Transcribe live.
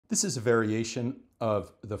This is a variation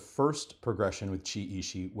of the first progression with Chi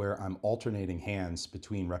Ishi where I'm alternating hands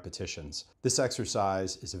between repetitions. This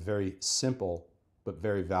exercise is a very simple but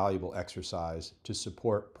very valuable exercise to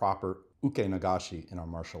support proper Uke Nagashi in our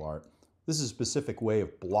martial art. This is a specific way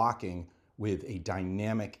of blocking with a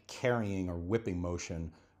dynamic carrying or whipping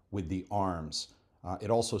motion with the arms. It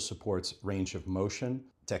also supports range of motion,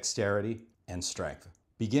 dexterity, and strength.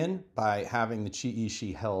 Begin by having the Chi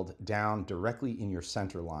Ishi held down directly in your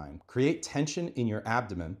center line. Create tension in your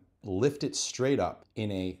abdomen, lift it straight up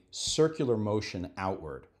in a circular motion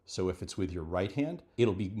outward. So if it's with your right hand,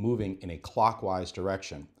 it'll be moving in a clockwise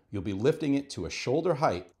direction. You'll be lifting it to a shoulder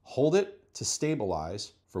height, hold it to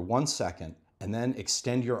stabilize for 1 second, and then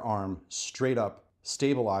extend your arm straight up,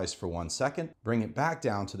 stabilize for 1 second, bring it back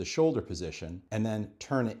down to the shoulder position, and then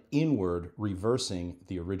turn it inward, reversing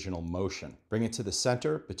the original motion. Bring it to the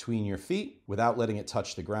center between your feet without letting it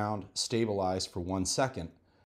touch the ground, stabilize for 1 second,